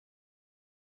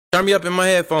Turn me up in my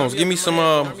headphones. Give me some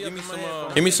more music.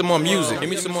 Give me some more music. Give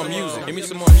me some more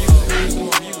music.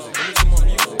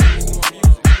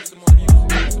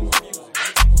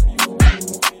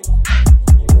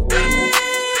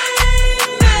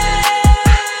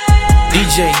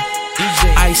 DJ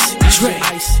Ice Dre.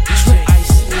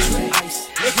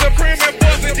 The Supreme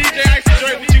Enforcer DJ Ice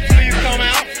Dre, would you please come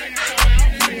out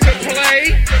to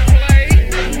play?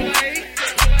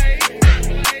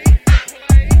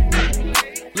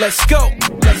 Let's go. I'm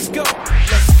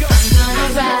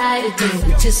gonna ride it, do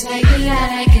it just like you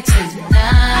like it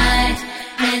tonight.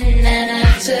 And then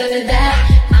after that,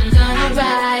 I'm gonna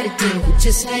ride it, do it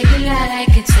just like you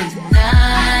like it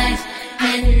tonight.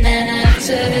 And then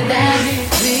after that,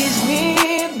 please me,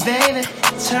 baby.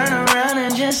 Turn around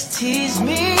and just tease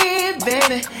me,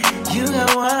 baby. You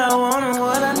got what I want and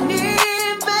what I need,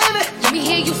 baby. let me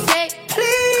hear you say,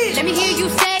 Please. let me hear you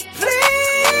say,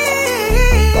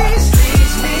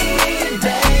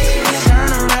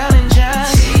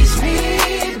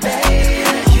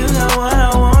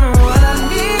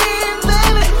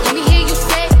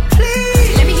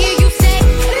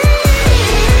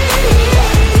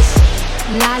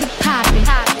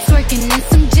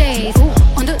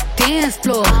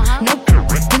 floor. No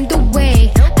in the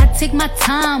way. I take my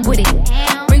time with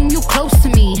it. Bring you close to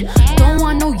me. Don't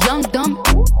want no young dumb.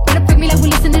 Better pick me like we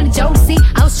listening to Josie.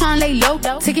 I was trying to lay low,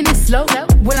 taking it slow.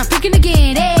 When I'm picking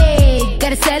again, hey,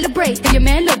 gotta celebrate. If your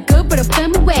man look good, but I'm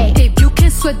coming away. If you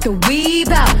can sweat the weave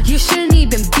out, you shouldn't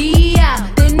even be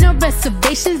out. There no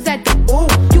reservations at the ooh.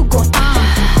 You gon'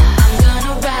 I'm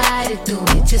gonna ride it, do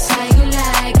it just like you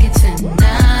like it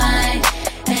tonight.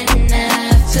 And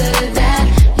after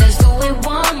that,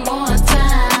 one more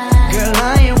time. Girl,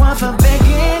 I ain't one for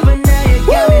begging, but now you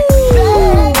got me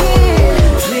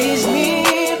begging. Please me,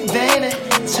 baby.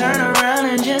 Turn around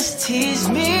and just tease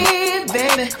me,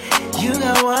 baby. You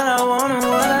got what I want and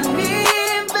what I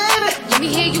need, baby. Let me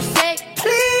hear you say,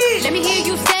 please. Let me hear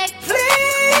you say,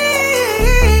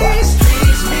 please.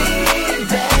 Please me,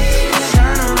 baby.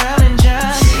 Turn around and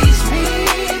just tease me,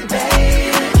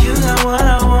 baby. You got what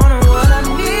I want and what I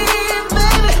need,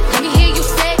 baby. Let me hear you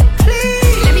say,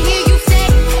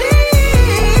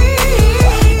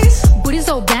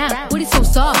 so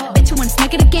soft, bet you wanna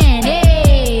smack it again.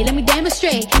 Hey, let me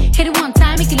demonstrate. Hit it one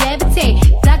time, make it levitate.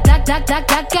 Doc,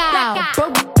 out. Bro,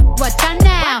 what's on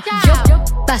now? Yo,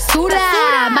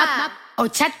 basura, ma,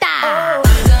 ochata. I'm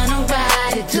gonna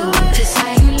ride it, do it just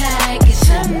how you like it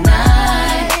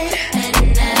tonight.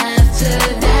 And after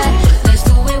that, let's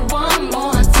do it one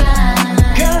more time.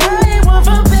 Girl, I ain't one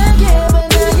for begging, but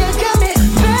now you got me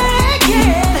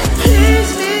begging.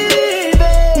 Please me,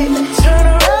 baby. Turn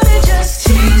around and just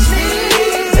tease me.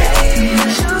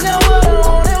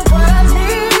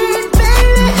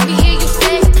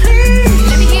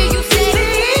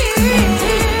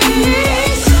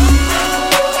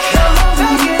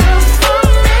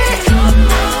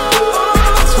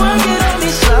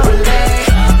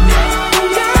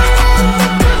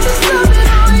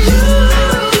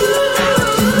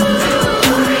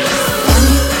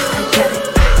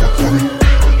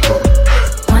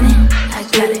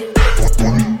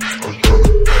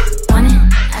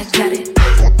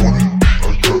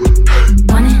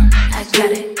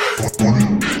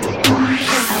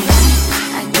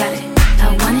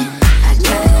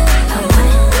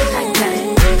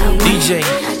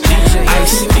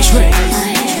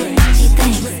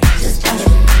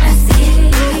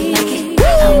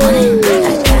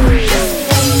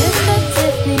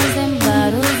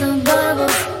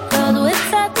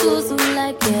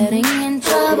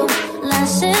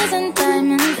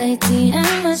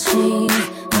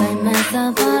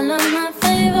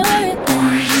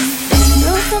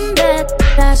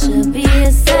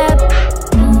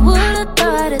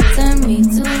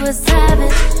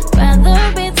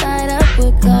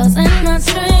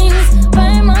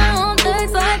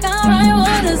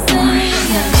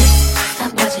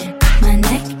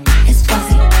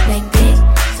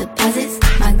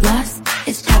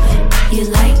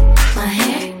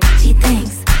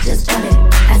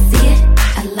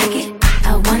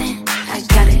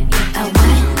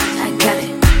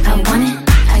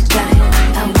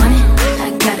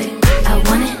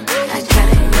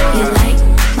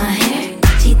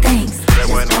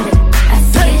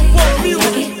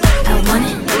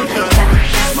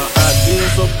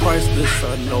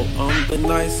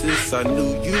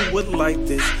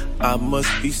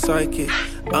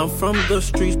 I'm from the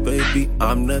streets, baby,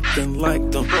 I'm nothing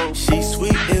like them. She's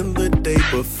sweet in the day,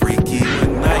 but freaky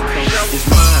when night comes. It's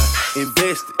mine,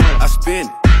 invested, I spend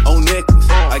it on necklace.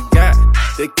 I got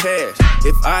the cash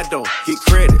if I don't get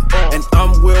credit. And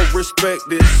I'm well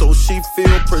respected, so she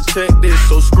feel protected.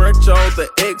 So scratch all the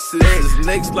X's,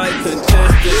 next like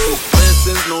contestants.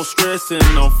 Blessings, no stressing,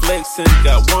 I'm flexing.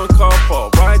 Got one car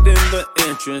parked right in the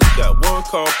entrance. Got one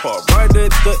car parked right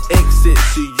at the exit.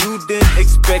 See, you didn't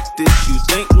expect it, you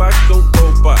think like a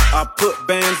robot. I put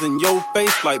bands in your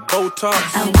face like Botox.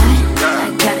 I want it, I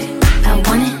got it. I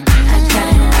want it, I got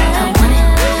it. I want it,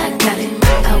 I got it.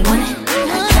 I want it,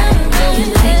 I got it. You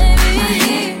like my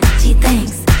hair? She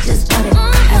thinks, just put it. I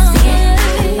see it,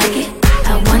 I like it. I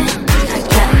want it, I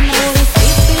got it. I always say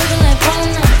feeling like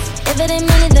grown-ups. If it ain't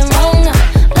money, then roll up.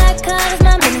 Black card is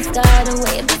my business card. The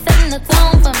way it be setting the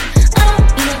tone for me. I don't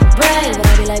need a brag, but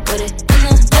I be like, put it in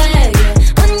the bag, yeah.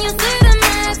 When you see the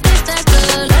mask, it's that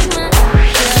good like my,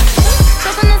 yeah. Go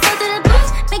from the south to the blues,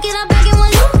 make it all back in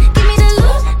one loop. Give me the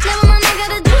loot, never mind, I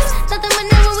got a deuce. Nothing but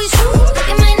never we shoot.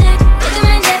 Look at my neck,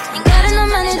 ain't got enough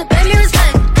money to pay me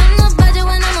respect. Ain't no budget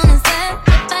when I'm on the set.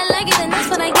 If I like it, then that's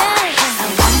what I get. I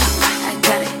want it, I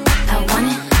got it. I want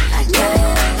it, I got it.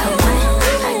 I want it,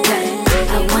 I got it.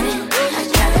 I want it, I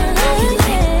got it. You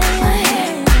like my hair?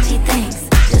 She thinks,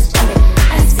 just put it.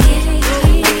 I see it, I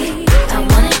like it. I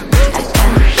want it, I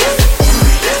got it.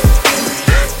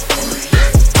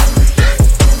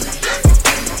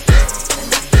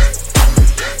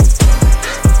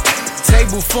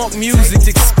 Table Funk Music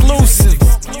exclusive.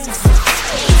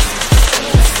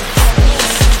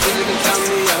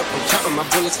 I'm counting my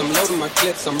bullets, I'm loading my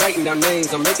clips, I'm writing down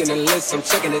names, I'm making a list, I'm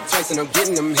checking it twice and I'm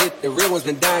getting them hit. The real ones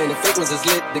been dying, the fake ones is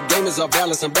lit. The game is off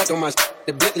balance, I'm back on my shit.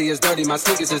 The Bentley is dirty, my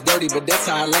sneakers is dirty, but that's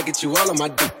how I like it. You all on my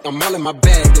dick, I'm all in my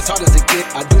bag, as hard as it get.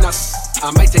 I do not,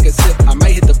 I might take a sip, I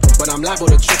might hit the, but I'm liable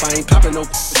to trip. I ain't popping no.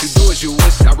 If you do as you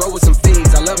wish, I roll with some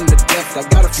fiends, I love them to death. I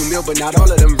got a few mil, but not all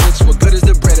of them rich. What good is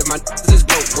the bread if my is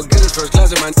broke? What good is first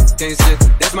class if my can't sit?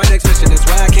 That's my next mission, that's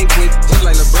why I can't quit. Just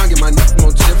like LeBron, get my more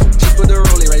chip. Just put the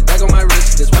rollie right back on my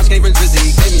wrist. This watch came from Drizzy,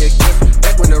 he gave me a gift.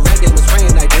 Back when the rap game was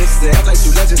praying like this. They act like two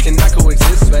legends cannot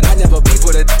coexist, but I never beef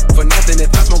with it for nothing.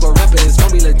 If I smoke a rapper, it's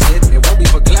gonna be legit. It won't be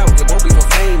for clout, it won't be for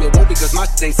fame. It won't be cause my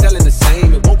shit ain't selling the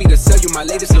same. It won't be to sell you my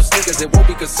latest little sneakers. It won't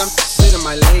be cause some shit in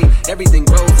my lane. Everything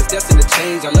grows, it's destined to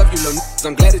change. I love you little niggas,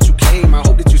 I'm glad that you came. I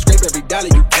hope that you scrape every dollar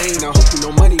you gain. I hope you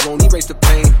know money won't erase the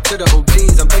pain. To the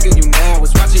OGs, I'm thanking you now.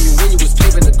 Was watching you when you was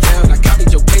paving the ground. I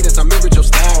copied your cadence, I mirrored your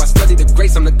style. I studied the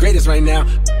grace, I'm the greatest right now.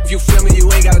 If you feel me, you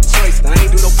ain't got a choice. I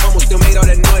ain't do no promo, still made all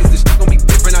that noise. This shit gon' be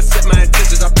different, I set my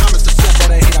intentions. I promise to slap all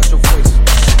that hate out your voice.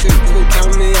 You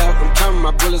counting me out, I'm counting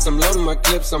my bullets, I'm loading my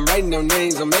clips, I'm writing down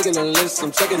names, I'm making a list,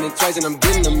 I'm checking it twice and I'm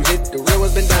getting them hit. The real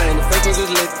ones been dying, the fake ones is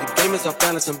lit. The game is off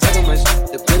balance, I'm back on my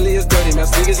shit. The Bentley is dirty, my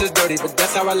sneakers is dirty, but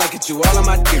that's how I like it, you all on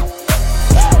my dick.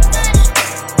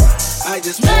 I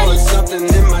just poured something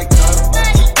in my cup.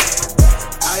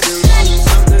 I been wanting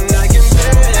something I can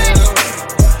feel.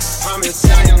 Promise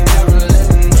I am never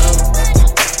letting up.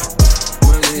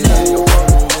 Money that you want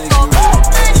to make you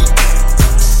right.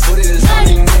 Put it as on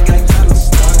you, make I gotta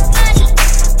start.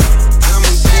 I'ma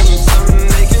give them something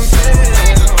they can feel.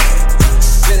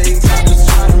 If it ain't time to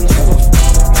try, don't give a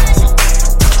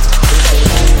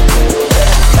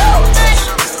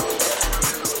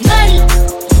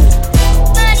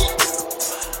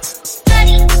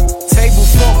Table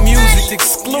Funk Music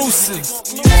exclusive.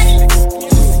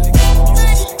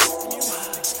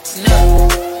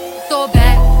 So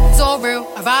bad, so real.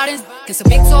 I ride in get some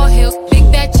big tall hills, big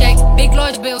fat checks, big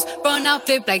large bills. Run out,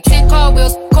 flip like 10 car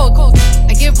wheels. Cold, cold.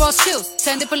 I give raw chills,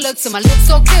 10 different looks, and my lips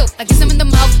so kill. I kiss them in the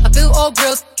mouth, I feel all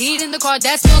grills. Heat in the car,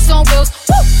 that's meals on wheels.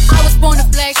 Woo! I was born to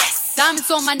flex, diamonds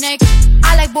on my neck.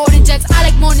 I like boarding jets, I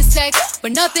like more than sex,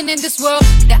 but nothing in this world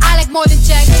that I like more than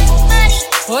checks.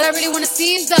 All I really wanna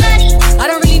see is love. I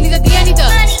don't really need a D, I need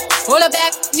done. Hold her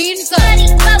back, needing some. I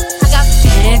got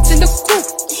bands in the coop,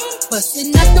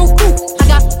 bustin' out the roof. I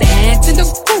got bands in the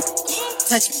coop.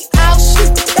 Touch me, I'll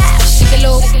shoot. Shake a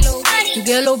little, you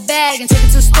get a little bag and take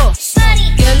it to the store.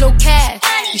 Get a little cash,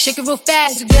 you shake it real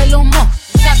fast, you get a little more.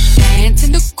 I got bands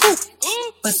in the coop,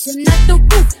 bustin' out the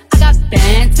roof. I got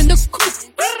bands in the coop,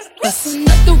 bustin'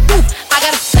 out the roof. I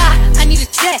got a fly, I need a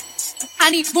jet. I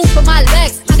need room for my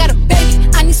legs. I got a baby,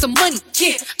 I need some money.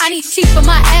 Yeah, I need teeth for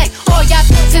my egg. Oh, y'all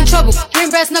in trouble. Green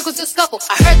brass knuckles to scuffle.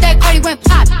 I heard that Cardi went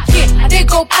pop. Yeah, I did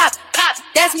go pop, pop.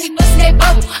 That's me bustin' that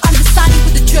bubble. I'm the Sonny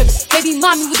with the drip, baby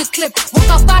mommy with the clip. Work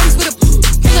out bodies with a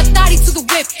bring a thotty to the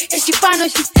whip. And she find her,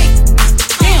 she think.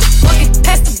 Damn, walking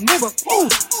past the mirror. Ooh,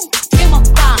 get my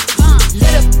bomb.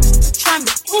 Let her try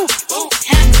me. Ooh,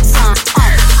 hammer time.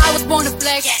 I was born to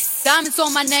flex. Diamonds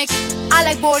on my neck. I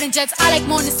like boarding jets, I like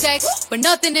more than sex, but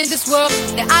nothing in this world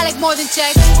that I like more than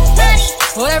checks.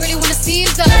 All I really wanna see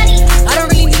is love. I don't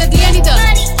really need a D, I need done.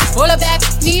 Roll it back,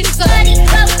 need a gun. I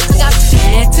got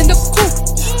bands in the coop,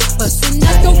 bustin'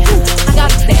 out the roof. I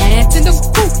got bands in the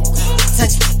coop.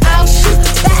 Touch, I'll shoot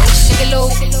back. Shake it low,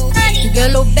 you get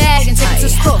a little bag and take it to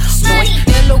the store.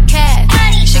 Get a little cash,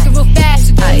 shake it real fast,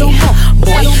 you get a little more.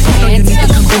 Boy, I know you need to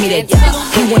come give me that dick.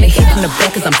 He wanna hit from the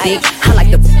back cause I'm thick. I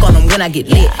like to fuck on him when I get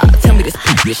lit. Tell me this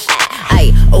bitch.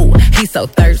 Ay, oh, he's so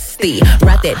thirsty.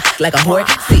 Ride that like a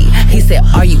horsey. He said,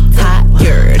 are you tired?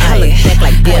 I look back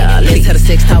like, yeah, let's have a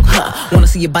sex talk, huh? Wanna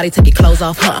see your body take your clothes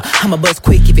off, huh? I'ma bust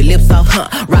quick, keep your lips off,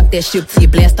 huh? Rock that shit till you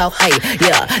blast off, hey,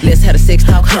 yeah, let's have a sex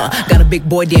talk, huh? Got a big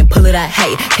boy, then pull it out,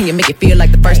 hey. Can you make it feel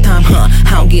like the first time, huh?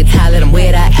 I don't get tired, let him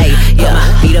wear that, hey,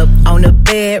 yeah. Beat up on the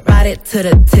bed, ride it to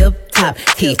the tip top.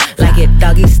 He like it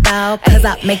doggy style, cause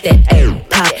I make that A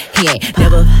pop. He ain't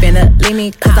never finna leave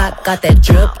me, cause I got that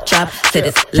drip drop. Said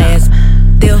it's last,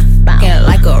 still fucking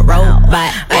like a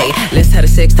robot. Hey, let's have a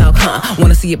sex talk, huh?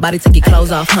 Wanna see your body take your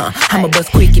clothes off, huh? I'ma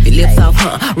bust quick, keep your lips off,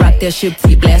 huh? Rock that shit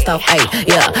till you blast off, hey,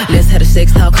 yeah. Let's have a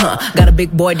sex talk, huh? Got a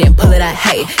big boy, then pull it out,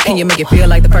 hey. Can you make it feel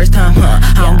like the first time, huh?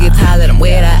 I don't get tired, let him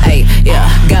wear that, hey, yeah.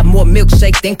 Got more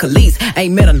milkshake than Khalees.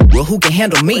 Ain't met a nigga who can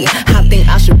handle me. I think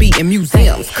I should be in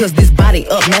museums, cause this body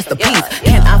up masterpiece.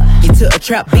 Can I get to a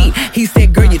trap beat? He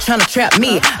said, girl, you tryna trap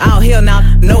me. Oh, hell now,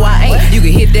 no I ain't. You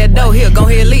can hit that door, here, go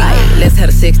ahead, leave. Ay, let's have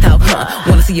a sex talk, huh?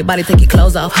 Wanna see your body take your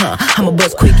clothes off, huh? I'ma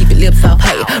bust quick, keep your lips off,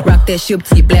 hey. Rock that shit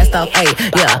till you blast off, hey.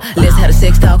 Yeah, let's have a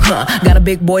sex talk, huh? Got a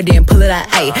big boy, then pull it out,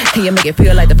 hey. Can you make it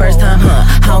feel like the first time, huh?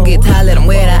 I don't get tired, let him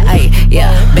wear that, hey.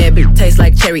 Yeah, bad bitch taste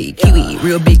like cherry, kiwi,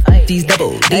 real big, these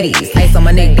double DDs. Ice on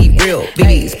my neck, deep, real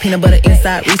BBs. Peanut butter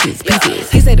inside Reese's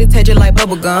Pieces. He said it tasted like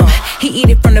bubble gum. He eat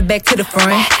it from the back to the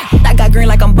front. I got green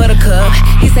like I'm Buttercup.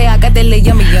 He say I got that little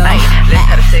yummy yum. Ay, let's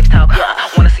have a sex talk, huh?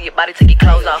 Wanna see your body take your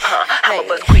clothes off, huh? I'ma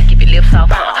bust quick, keep your lips off,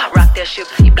 huh? Rock that shit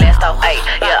till you blast off, ay,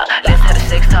 yeah. Let's have a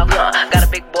sex talk, huh? Got a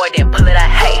big boy, then pull it out,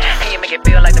 hey. Can you make it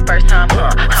feel like the first time,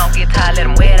 huh? I don't get tired, let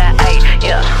him wear that, ay,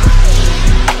 yeah.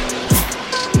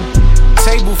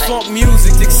 Table Funk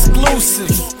Music exclusive.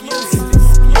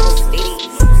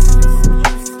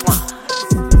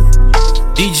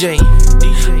 DJ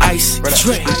Ice Dre.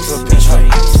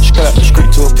 Straight up the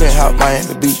street to a penthouse,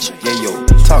 Miami Beach. Yeah, yo.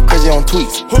 Talk crazy on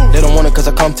tweets. They don't want it cause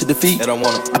I come to defeat. They don't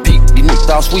want it. I peep, these niggas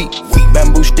all sweet.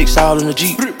 Bamboo sticks all in the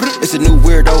Jeep. It's a new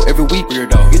weirdo every week. Get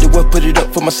the what, put it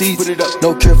up for my seeds.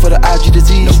 No cure for the IG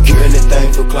disease. No cure. Do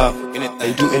anything for clout.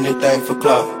 They do anything for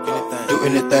clout. Do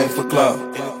anything for clout.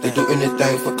 They do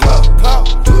anything for clout.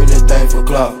 Do anything for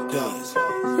clout.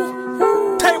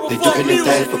 They do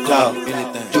anything for clout.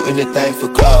 Do anything for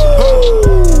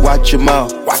clout. Watch your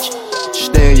mouth. Watch it.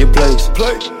 Stay in your place.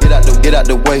 Get out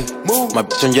the way. Move. My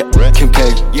bitch on your Kim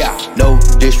K. Yeah. No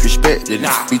disrespect.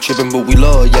 Nah. Be trippin', but we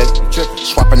love, yeah.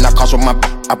 Swapping our cars with my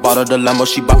I bought her the Lambo,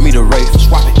 she bought me the Wraith.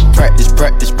 Swap it.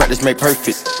 Practice make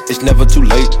perfect. It's never too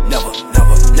late. Never.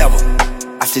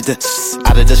 I see the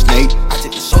out of the snake. I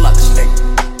take the soul out the snake.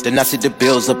 Then I see the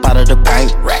bills up out of the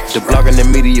bank. The blog and the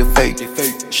media fake.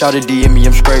 Shout it DM me,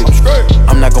 I'm straight.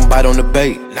 I'm not gon' bite on the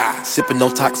bait. Sippin' no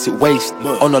toxic waste.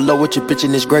 On the low with your bitch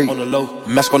and it's great.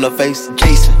 Mask on the face,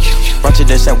 Jason.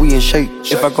 Ratchet and said we in shape.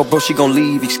 If I go bro, she gon'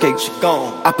 leave, escape. She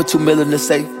gone. I put $2 million in the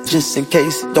safe, just in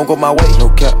case. Don't go my way. No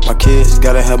cap, my kids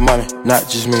gotta have money, not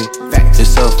just me. It's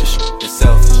selfish.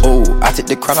 Ooh, I take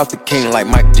the crown off the king like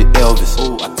Mike did Elvis.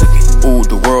 Ooh, I took it. Ooh,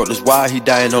 the world is wild, he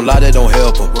dying, no lie, that don't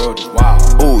help him. World is wild.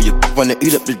 Ooh, you wanna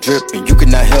eat up the drip and you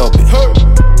cannot help it.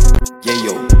 Yeah,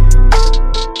 yo.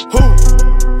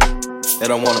 They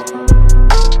don't wanna.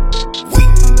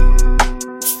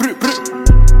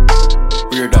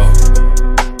 Weirdo.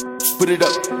 Put it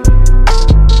up.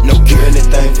 No cure.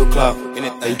 Anything for clout.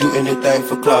 They do anything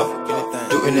for clout.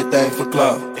 Do anything for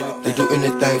clout. They do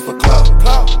anything for clout.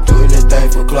 Do anything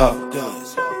for clout.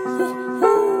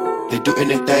 They do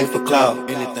anything for clout.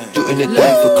 Do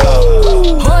anything for clout.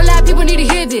 Whole lot of people need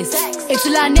to hear this. It's a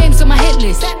lot of names on my hit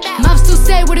list. Mom still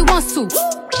say what he wants to.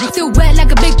 Still wet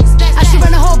like a big. I should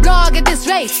run a whole blog at this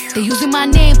rate. They using my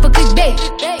name for clickbait.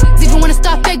 Even wanna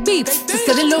start fake beef. Just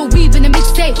got a little weave in the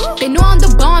mixtape. They know I'm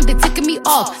the bomb, they ticking me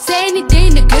off. Say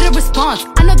anything to get a response.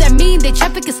 I know that mean they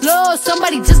traffic is slow.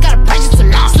 Somebody just gotta purchase a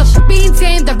launch. So for being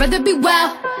tamed, I'd rather be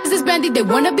wild. This is Brandy, they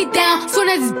wanna be down. Soon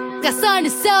as this got something to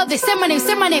sell, they say my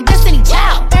name, Destiny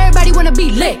Child. Everybody wanna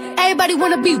be lit, everybody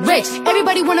wanna be rich,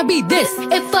 everybody wanna be this.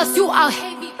 If us, you out,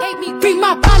 hate me, free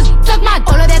my problems, suck my.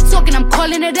 All of that talking, I'm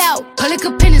calling it out. Public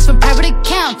opinions from private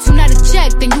accounts. You not a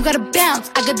check, then you gotta bounce.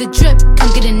 I got the drip,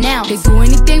 come get it now. They do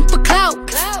anything for clout,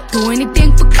 do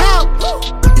anything for clout.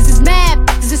 This is mad,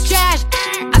 this is trash.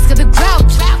 Oscar the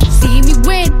Grouch, see me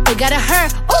win, they gotta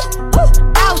hurt.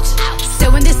 Ouch. So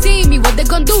when they see me, what they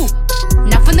gon' do?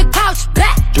 Not from the couch,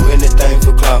 back. Do anything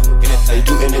for clout.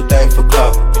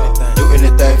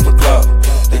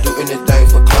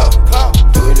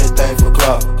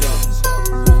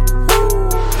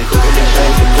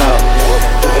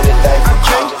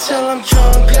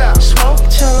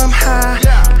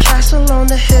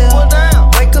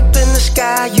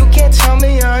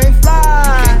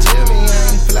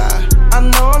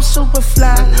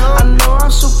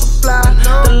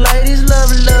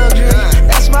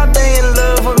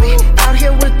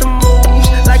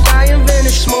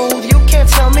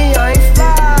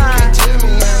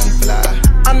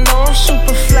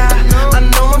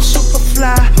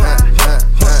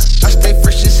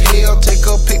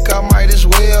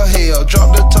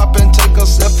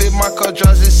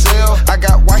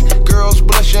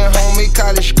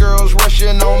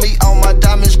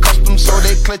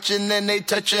 clenching and they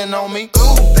touching on me.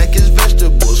 Ooh, think it's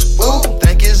vegetables. Ooh,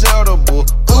 think it's edible.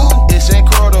 Ooh, it's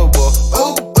incredible.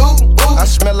 Ooh, ooh, ooh. I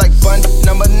smell like bun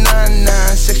number 99,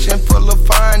 section full of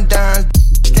fine dimes.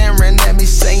 Staring at me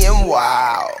saying,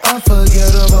 wow.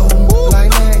 Unforgettable,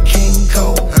 like that King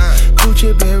Cole.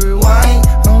 Gucci berry wine,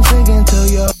 I'm thinking to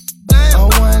you. A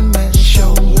one-man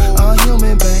show, a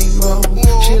human bankroll.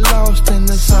 She lost in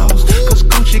the sauce, cause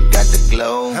Gucci got the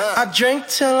glow. I drink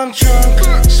till I'm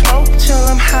drunk, smoke till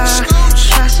I'm high.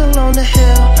 Castle on the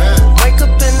hill, wake up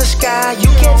in the sky. You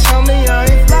can't tell me I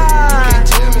ain't fly. You can't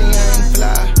tell me I ain't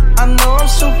fly. I know I'm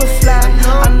super fly,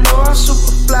 I know I'm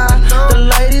super fly. The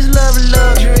ladies love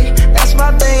luxury, that's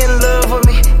why they in love with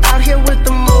me. Out here with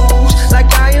the moves,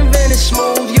 like I invented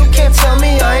smooth. You can't tell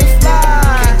me I ain't fly.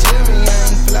 You can't tell me I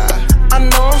ain't fly. I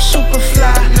know I'm super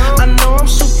fly, I know I'm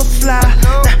super fly.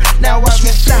 Now watch me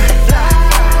fly.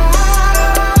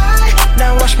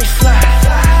 Now watch me fly.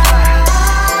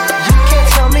 You can't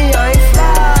tell me I ain't fly.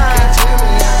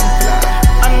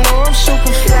 I know I'm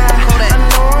super fly, I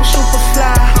know I'm super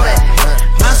fly.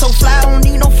 I'm so fly, I don't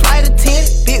need no flight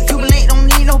attendant. Big Cuban ain't don't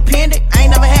need no pendant. I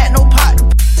ain't never had no pot.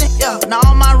 Yeah, now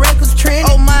all my records trending.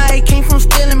 Oh my, came from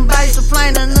stealing bikes to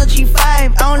flying another G5.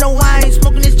 I don't know why I ain't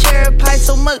smoking this cherry pie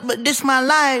so much, but this my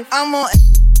life. I'm on.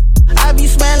 I be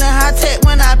smelling high tech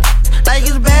when I like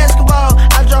it's basketball.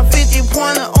 I drop 50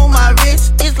 pointer on my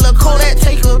wrist. It's Lil' Kodak,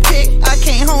 take a pic. I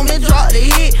came home and dropped the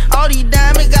hit. All these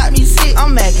diamonds got me sick.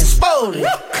 I'm acting spotted.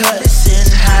 Cut it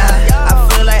sitting high. I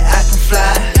feel like I can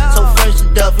fly. So first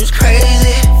the duff is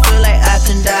crazy. Feel like I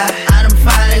can die. I done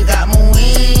finally got my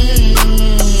wings.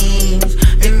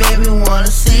 It made me wanna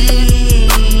sing.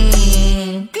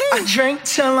 I drink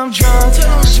till I'm drunk,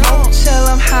 smoke till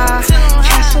I'm high.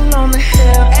 Castle on the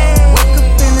hill, wake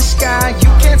up in the sky. You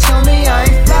can't tell me I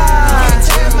ain't fly.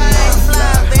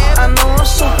 I know I'm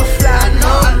super fly. I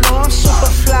know I'm super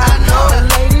fly. The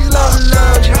ladies love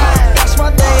luxury, that's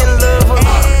why they in love with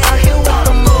me. Out here with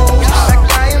the moves, like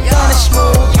I am done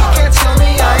smooth. You can't tell me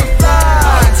I ain't fly.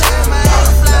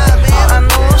 I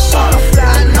know I'm super fly.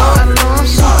 I know I'm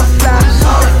super fly.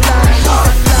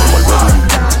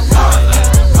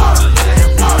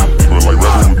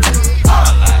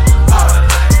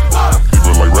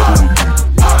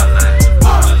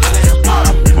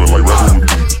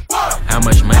 How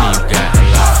much money you got? A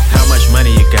lot. How much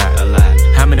money you got? A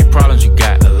lot. How many problems you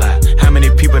got? A lot. How many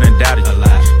people done doubted you? A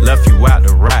lot. Left you out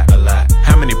to rot? A lot.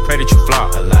 How many pray that you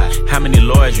flop? A lot. How many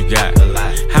lawyers you got? A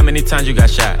lot. How many times you got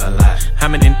shot? A lot. How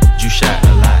many you shot?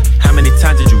 A lot. How many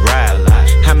times did you ride? A lot.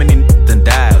 How many done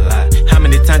died? A lot. How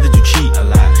many times did you cheat? A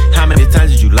lot. How many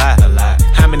times did you lie? A lot.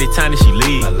 How many times did she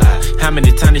leave? A lot. How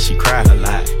many times did she cry? A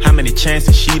lot. How many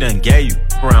chances she done gave you?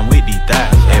 Around with these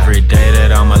thighs. Every day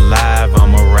that I'm alive,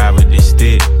 I'ma ride with this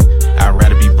stick. I'd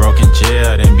rather be broke in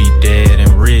jail than be dead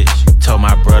and rich. Told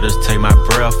my brothers take my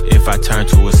breath if I turn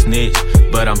to a snitch.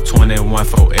 But I'm 21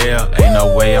 for L, ain't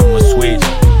no way I'ma switch.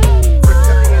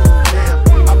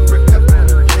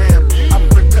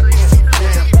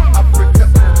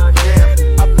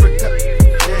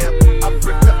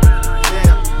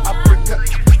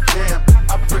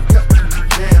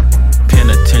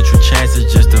 Penitentiary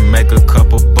chances just to make a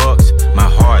couple bucks. My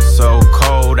heart so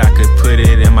cold I could put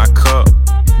it in my cup.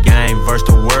 Game versus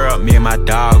the world, me and my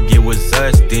dog, it was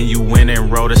us. Then you went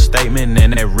and wrote a statement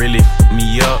and that really f***ed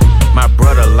me up. My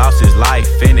brother lost his life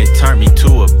and it turned me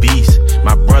to a beast.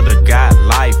 My brother got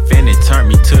life and it turned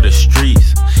me to the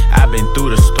streets. I've been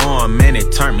through the storm and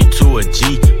it turned me to a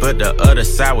G. But the other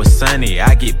side was sunny,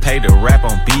 I get paid to rap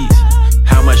on beats.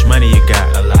 How much money you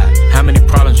got? A lot. How many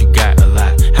problems you got? A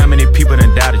lot. How many people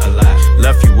done doubted you? A lot.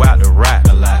 Left you out to rot?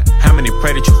 A lot. How many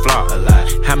pray that you flop? A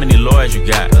lot. How many lawyers you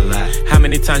got? A lot. How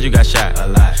many times you got shot? A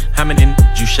lot. How many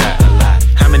you shot? A lot.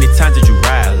 How many times did you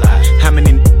ride? A lot. How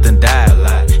many done died? A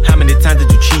lot. How many times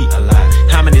did you cheat? A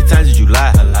lot. How many times did you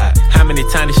lie? A lot. How many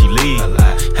times did she leave? A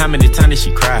lot. How many times did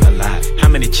she cry? A lot. How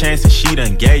many chances she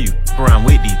done gave you? Around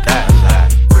with these thighs? A lot.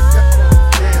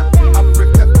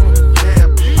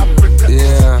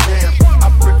 Yeah,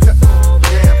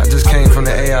 I just came from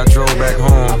the A, I drove back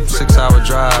home, 6-hour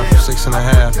drive,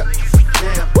 6.5.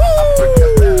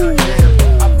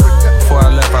 Before I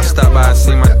left, I stopped by and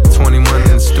seen my 21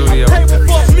 in the studio.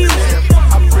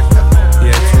 He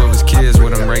had 2 of his kids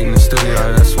with him right in the studio,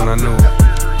 that's when I knew.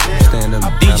 Stand up,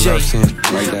 DJ,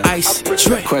 like that. Ice,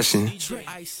 question,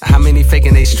 how many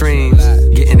faking they streams,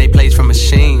 getting they plays from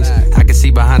machines? I can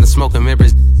see behind the smoke and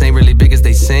mirrors, ain't really big as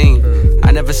they seem.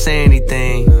 I never say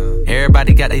anything,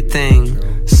 everybody got their thing.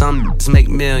 Some niggas make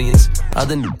millions,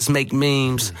 other niggas make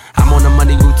memes. I'm on a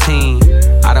money routine,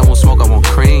 I don't want smoke, I want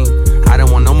cream. I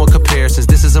don't want no more comparisons,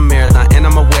 this is a marathon. And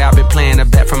I'm aware I've been playing a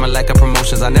bet from a lack of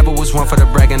promotions. Cause I never was one for the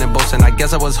bragging and boasting. I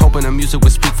guess I was hoping the music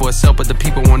would speak for itself, but the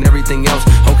people want everything else.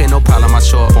 Okay, no problem, I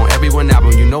show up on every one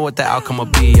album. You know what the outcome will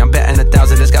be. I'm betting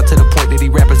 1,000. It's got to the point that these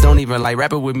rappers don't even like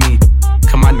rapping with me.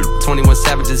 Come on, 21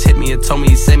 Savage just hit me and told me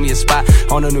he sent me a spot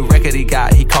on a new record he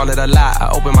got. He called it a lie. I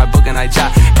opened my book and I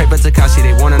jot. Paper Takashi,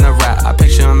 they wanting a rap. I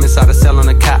picture him inside a cell on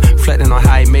a cot, reflecting on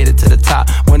how he made it to the top,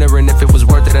 wondering if it was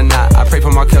worth it or not. I pray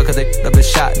for my kill cause they have been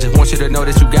shot. Just want you to know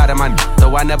that you got it, my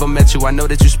though I never met you. I know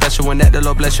that you special and that the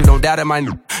Lord bless you. Don't doubt it, my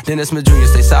Dennis Smith Jr.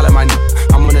 Stay solid, my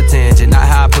I'm on a tangent, not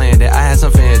how I planned it. I had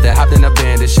some fans that hopped in a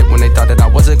band and shit when they thought that I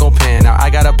wasn't gon' pan. Now I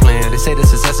got a plan. They say the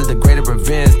success is the greatest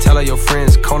revenge. Tell all your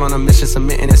friends, call on a mission,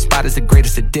 submitting that spot is the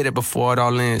greatest that did it before it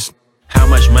all ends. How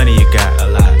much money you got? A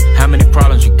lot. How many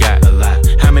problems you got? A lot.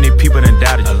 How many people done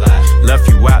doubted you? A lot. Left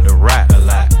you out to rot? A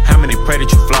lot. How many pray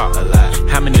that you flop? A lot.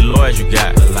 How many lawyers you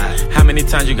got? A lot. How many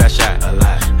times you got shot? A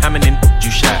lot. How many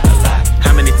you shot? A lot.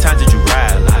 How many times did you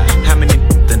ride? A lot. How many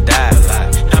done died? A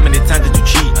lot. How many times did you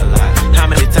cheat? A lot. How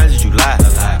many times did you lie?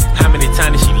 A lot. How many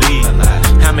times did she leave? A lot.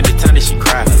 How many times did she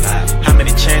cry? A lot. How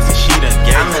many chances she done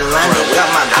gave? I'm in London, got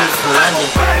my beat from London.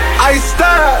 I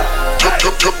style. Turn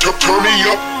me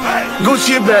up.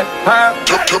 Gucci bag, huh?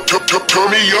 Turn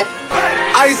me up.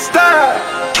 I style.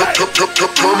 Turn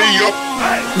me up.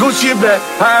 Gucci bag,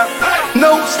 huh?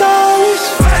 No stylish.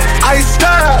 I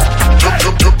style. Turn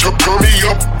me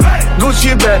up.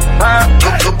 Gucci bag, huh?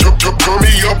 Turn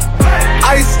me up.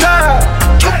 I style.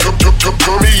 Turn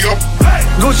me up.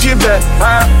 Gucci bag,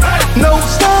 huh? No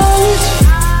stylish.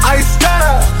 I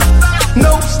style.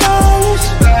 No stylish.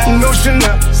 No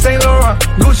Chanel, Saint Laurent,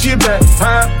 Gucci bag,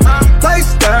 huh?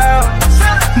 Lifestyle,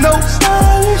 no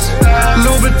stylish.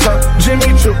 Louis Vuitton,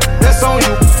 Jimmy Choo, that's on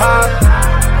you,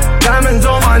 huh? Diamonds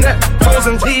on my neck,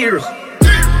 frozen tears.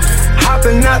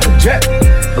 Hopping out the jet,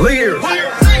 Lears.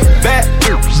 Back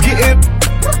ears, getting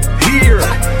here.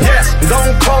 Yes,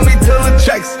 don't call me till the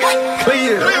checks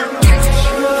clear.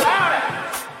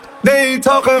 They ain't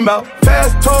talking about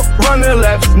fast talk, running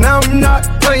laps. Now I'm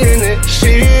not playing it,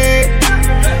 shit.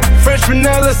 Fresh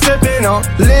vanilla sipping on,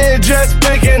 lid just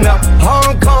picking up.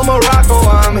 Hong Kong, Morocco,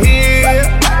 I'm here.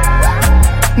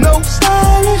 No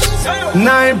stylish,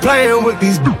 now I ain't playing with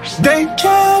these boots. They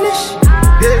childish,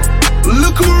 yeah.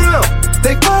 Look around,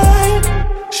 they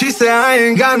quiet. She said I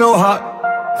ain't got no heart,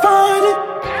 find it.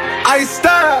 I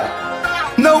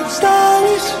style, no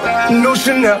stylish. No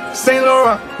Chanel, Saint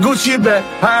Laurent, Gucci bag,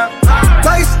 huh?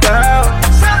 Lifestyle,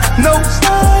 no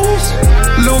stylish.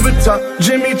 Louis Vuitton,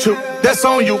 Jimmy Choo, that's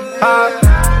on you, huh?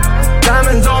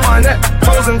 Diamonds on my neck,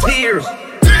 frozen tears.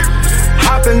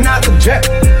 Hopping out the jet,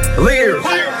 Lears.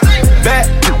 Back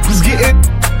is getting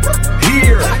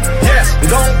here. Yes,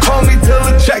 don't call me till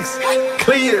the checks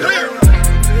clear.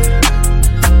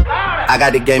 I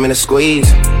got the game in a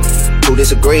squeeze. Who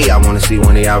disagree? I wanna see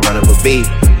one of y'all run up a beat.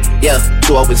 Yeah,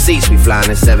 2 open seats, we flying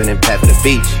in 7 and pat for the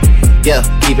beach. Yeah,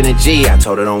 keeping it G, I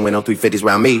told her don't win no 350s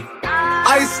round me.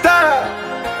 I style,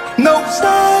 no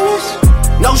stylish.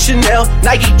 No Chanel,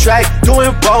 Nike track,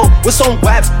 doing roll with some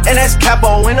waps, and that's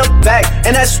capo in the back,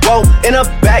 and that's roll in the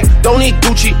back. Don't need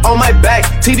Gucci on my back,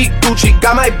 TV Gucci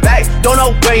got my back. Don't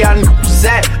know where I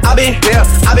at. I been here,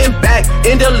 I been back,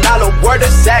 in the lala, word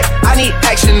of Zach. I need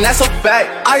action, that's a fact.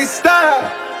 I style,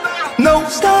 no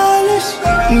stylish.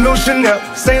 No Chanel,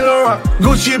 Saint Laurent,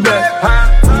 Gucci bag,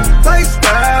 huh?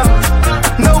 Lifestyle,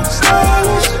 no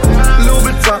stylish.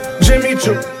 Louis Vuitton, Jimmy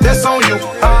Choo, that's on you,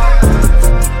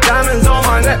 diamonds on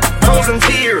my neck, frozen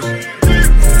tears.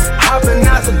 Hopping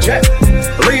out the jet,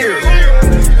 Lears.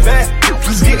 Back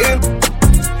is getting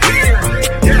here.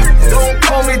 Yeah, don't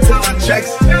call me till the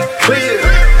checks clear.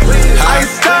 I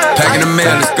style. Packing the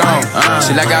mail, it's gone.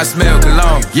 Shit like I smell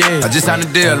cologne. Yeah, I just signed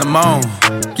a deal, I'm on.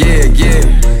 Yeah,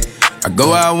 yeah. I go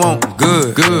where I want,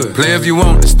 good, good. Play if you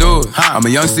want, let's do it. I'm a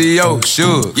young CEO,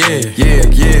 sure. Yeah, yeah,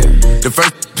 yeah. The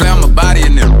first play on my body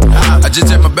in them. I just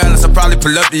check my balance, I probably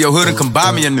pull up to your hood and come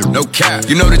buy me a new. No cap.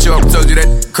 You know that your told you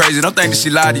that crazy. Don't think that she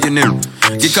lied to you, new.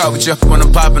 Get caught with you when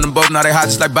I'm popping them both. Now they hot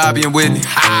just like Bobby and Whitney.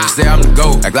 Say I'm the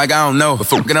GOAT, act like I don't know. But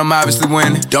fucking I'm obviously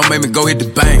winning. Don't make me go hit the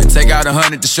bank and take out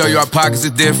 100 to show you our pockets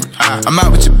is different. I'm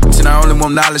out with your bitch and I only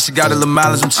want knowledge. She got a little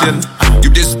mileage, I'm chillin'. You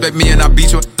disrespect me and I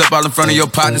beat you up all in front of your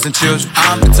partners and children.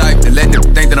 I'm the type that let them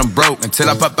think that I'm broke until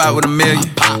I pop out with $1 million.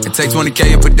 And take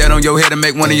 20K and put that on your head and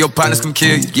make one of your partners come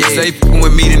kill you. Yeah. Say f***ing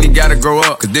with me, then he gotta grow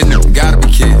up, cause this nigga gotta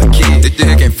be killed. This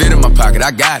dick can't fit in my pocket,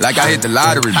 I got it, like I hit the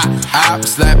lottery. I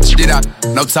slap the shit out,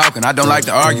 no talking, I don't like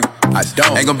to argue. I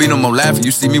don't. Ain't gonna be no more laughing,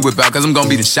 you see me whip out, cause I'm gonna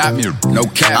be the shot me. No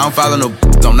cap, I don't follow no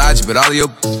on IG, but all of your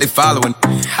they following.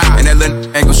 And that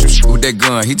little ain't gon' shoot shit with that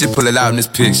gun, he just pull it out in this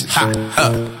picture.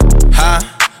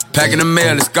 Packing the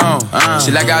mail, it's gone.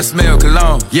 She like I smell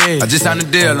cologne. Yeah, I just signed a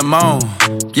deal, I'm on.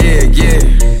 Yeah, yeah.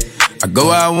 I go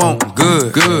where I want,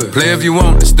 good, good. Play if you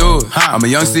want, let's do it. I'm a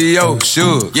young CEO,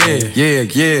 sure. Yeah, yeah,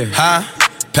 yeah. Huh?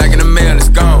 Packing the mail, it's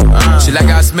gone. She like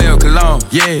I smell cologne.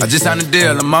 Yeah, I just signed a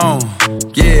deal, I'm on.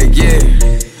 Yeah,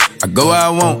 yeah. I go where I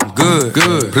want, good,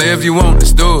 good. Play if you want,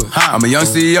 let's do it. I'm a young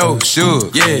CEO, sure.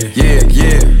 Yeah, yeah,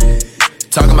 yeah.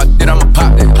 Talking about that, I'ma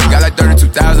pop that. Got like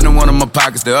 32,000 in one of my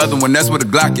pockets. The other one, that's where the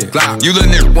Glock is. You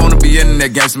little nigga wanna be in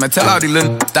that game, so man, tell all these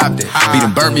little stop that. Beat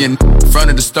and burn me in front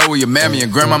of the store where your mammy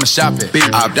and grandmama shop at.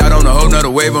 I opt out on a whole nother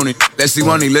wave on it. Let's see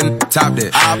one of these little top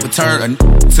that. I return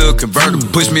to a convertible,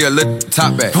 push me a little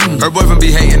top back. Her boyfriend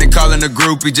be hating and calling a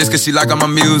groupie just cause she like all my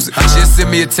music. She just sent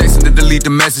me a text and to delete the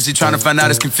message. She tryna find out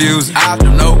it's confused. I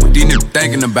don't know what these niggas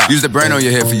thinking about. Use the brain on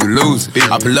your head for you lose it.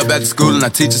 I pull up after school and I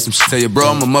teach her some shit. Tell you, bro,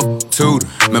 I'm a mother tutor.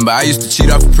 Remember, I used to cheat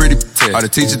off a pretty test. All the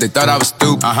teachers, they thought I was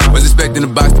stupid. Was expecting the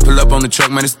box to pull up on the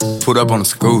truck, man, it's pulled up on a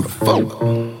scooter.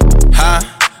 Huh?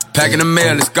 Packing the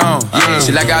mail, it's gone.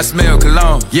 She like I smell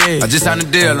cologne. Yeah, I just signed a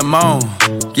deal, I'm on.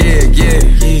 Yeah, yeah,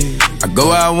 yeah. I go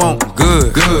where I want,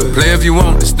 good, good. Play if you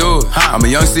want, let's do it. I'm a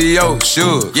young CEO,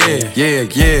 sure. Yeah, yeah,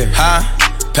 yeah. Huh?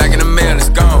 Packing the mail, it's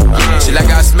gone. She like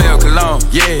I smell cologne.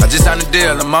 Yeah, I just signed a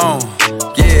deal, I'm on.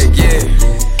 Yeah, yeah.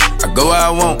 I go where I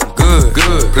want, good,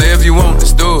 good. Play if you want,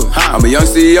 let's do it. I'm a young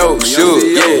CEO, sure.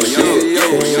 Yeah,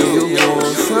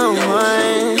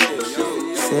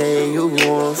 Say you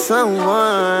want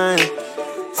someone.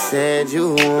 Said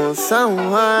you want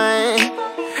someone.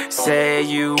 Say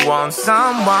you want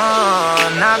someone.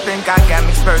 I think I got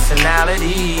mixed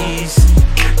personalities.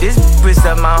 This twist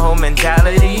up my whole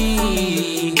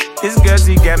mentality. This girl,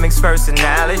 she got mixed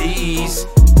personalities.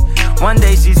 One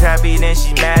day she's happy, then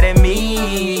she mad at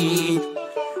me.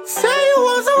 Say you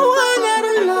want someone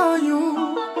that'll love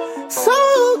you, so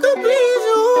who could please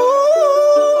you,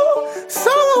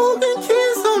 so who can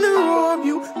kiss on and rub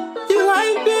you. You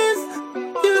like this,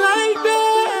 you like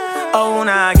that. Oh,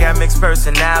 now I got mixed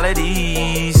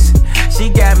personalities. She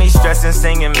got me stressing,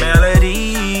 singing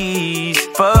melodies.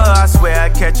 For her, I swear I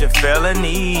catch a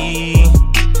felony.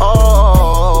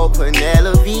 Oh,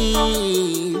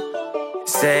 Penelope.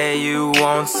 Say you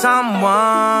want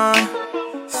someone.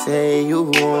 Say you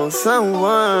want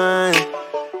someone.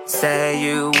 Say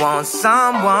you want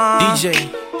someone. DJ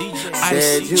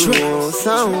said you want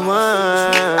someone.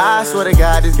 I swear to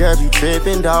God, this girl be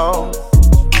tripping, dawg.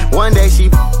 One day she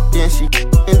then she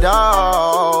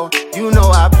dawg. You know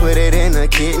I put it in her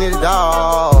kidneys,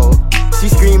 dawg. She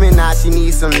screaming out she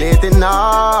needs some lithanol.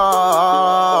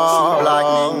 She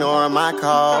blocking, ignoring my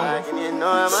call.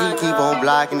 She keep on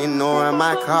blocking, ignoring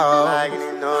my call.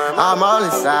 I'm all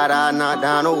inside, I knock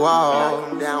down the wall.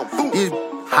 This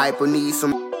hyper needs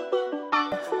some.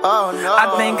 Oh no. I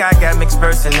think I got mixed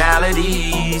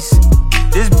personalities.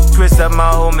 This twist up my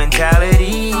whole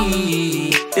mentality.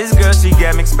 This girl, she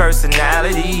got mixed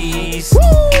personalities.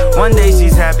 One day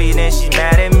she's happy, then she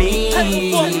mad at me.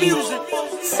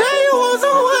 Say you want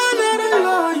someone that'll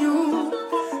love you,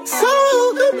 so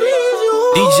who could please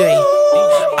you. DJ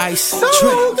Ice so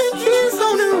who can kiss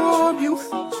on and rub you.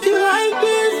 You like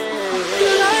this, you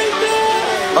like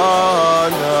that. Oh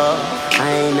no, I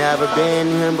ain't never been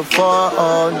here before.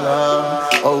 Oh no,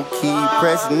 oh keep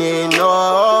pressing it.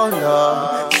 No,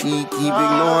 no, she keep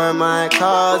ignoring my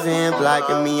calls and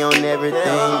blocking me on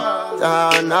everything.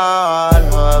 Oh no,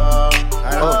 oh,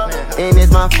 and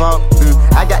it's my fault.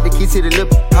 I got the key to the lip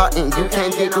heart and you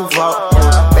can't get too far.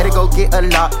 Better go get a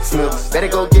lock, better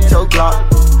go get your Glock.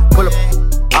 Pull up.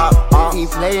 He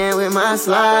playing with my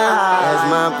slime. That's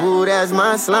my boo, that's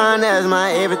my slime, that's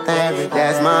my everything.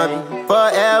 That's my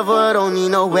forever, don't need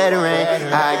no wedding ring.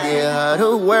 I give her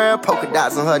the world, polka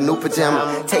dots on her new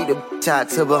pajama. Take the out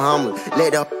to Bahamas,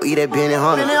 let her eat that Benny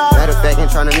Hunter. Matter of fact, ain't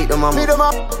tryna meet the mama.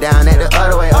 Down at the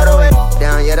other way,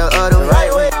 down yeah the other way,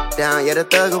 right way. Down yeah the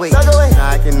thug away.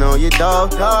 Knocking on your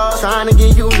dog, tryna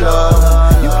give you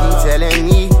love. You keep telling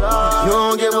me you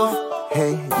don't give a.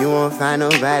 Hey, you won't find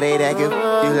nobody that can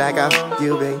you like I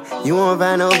you, babe. You won't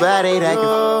find nobody that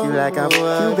can you like I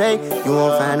you, babe. You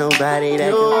won't find nobody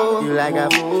that can you like I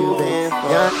you, babe.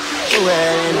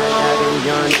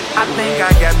 Young, I think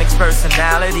I got mixed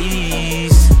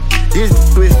personalities. This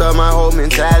twist up my whole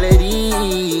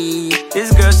mentality.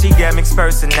 This girl, she got mixed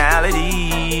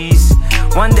personalities.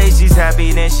 One day she's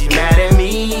happy, then she mad at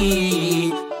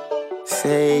me.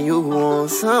 Say you want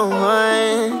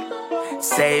someone.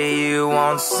 Say you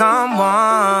want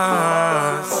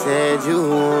someone. Said you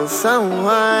want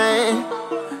someone.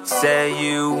 Say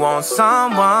you want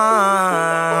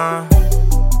someone.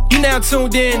 You now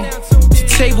tuned in to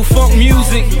Table Funk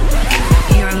Music.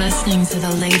 You're listening listening to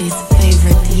the ladies'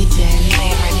 favorite DJ.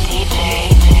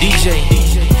 DJ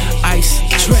Ice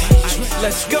Track.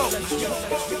 Let's go.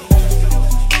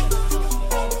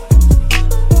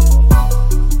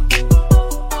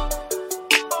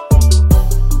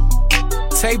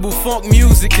 Table funk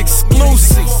music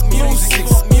exclusive.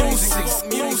 Music.